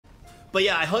But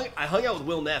yeah, I hung out with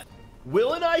Will Neff.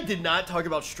 Will and I did not talk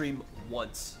about stream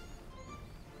once.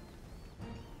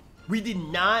 We did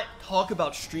not talk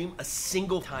about stream a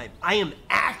single time. I am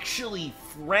actually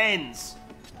friends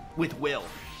with Will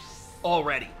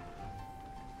already.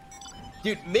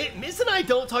 Dude, Miz and I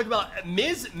don't talk about...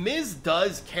 Miz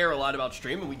does care a lot about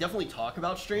stream, and we definitely talk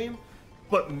about stream.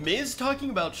 But Miz talking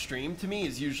about stream to me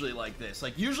is usually like this.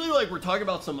 Like, usually, like, we're talking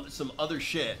about some other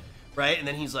shit, right? And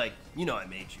then he's like, you know I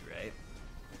made you, right?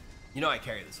 You know I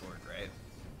carry this work, right?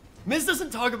 Miz doesn't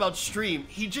talk about stream.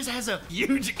 He just has a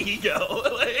huge ego.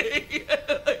 like,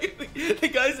 the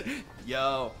guy's,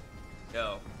 yo,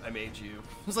 I made you.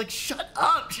 I was like, shut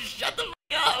up. Just shut the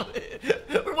fuck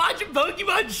up. We're watching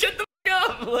Pokemon. Shut the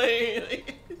fuck up.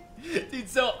 Like, dude,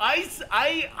 so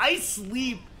I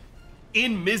sleep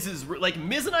in Miz's, like,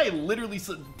 Miz and I literally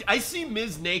sleep. I see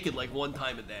Miz naked like one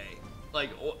time a day.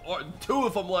 Like, or two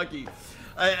if I'm lucky.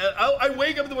 I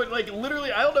wake up in the morning, like,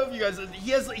 literally, I don't know if you guys, he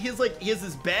has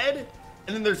his bed,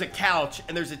 and then there's a couch,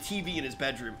 and there's a TV in his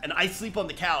bedroom, and I sleep on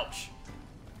the couch,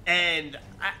 and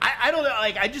I don't know,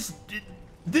 like,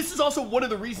 this is also one of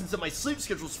the reasons that my sleep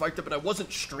schedule was fucked up, and I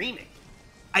wasn't streaming.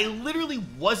 I literally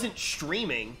wasn't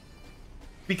streaming,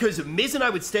 because Miz and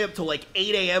I would stay up till, like,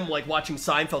 8 a.m., like, watching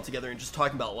Seinfeld together and just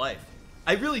talking about life.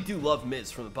 I really do love Miz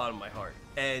from the bottom of my heart,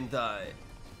 and,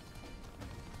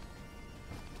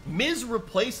 Miz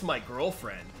replaced my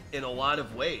girlfriend in a lot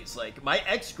of ways. Like, my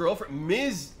ex-girlfriend,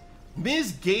 Miz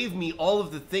gave me all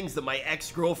of the things that my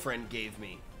ex-girlfriend gave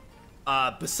me,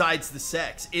 besides the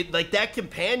sex. Like, that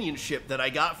companionship that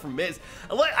I got from Miz.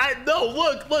 Like,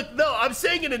 look, no, I'm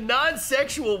saying in a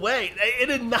non-sexual way. In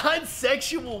a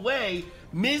non-sexual way,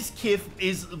 Mizkif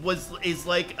is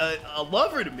like a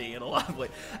lover to me in a lot of ways.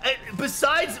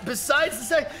 Besides the sex,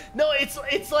 no,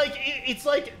 it's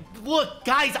like, look,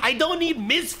 guys, I don't need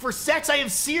Miz for sex. I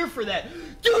have Seer for that,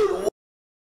 dude.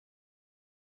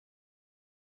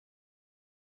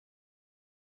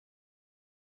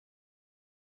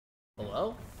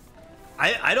 Hello?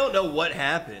 I don't know what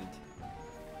happened.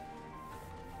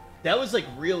 That was like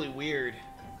really weird.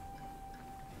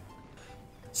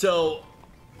 So,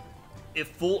 it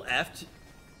full F'd,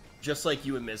 just like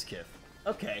you and Mizkif.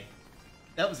 Okay,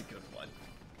 that was a good one.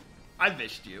 I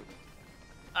missed you.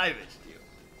 I missed you.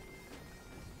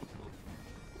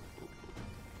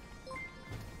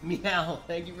 Meow,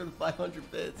 thank you for the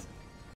 500 bits.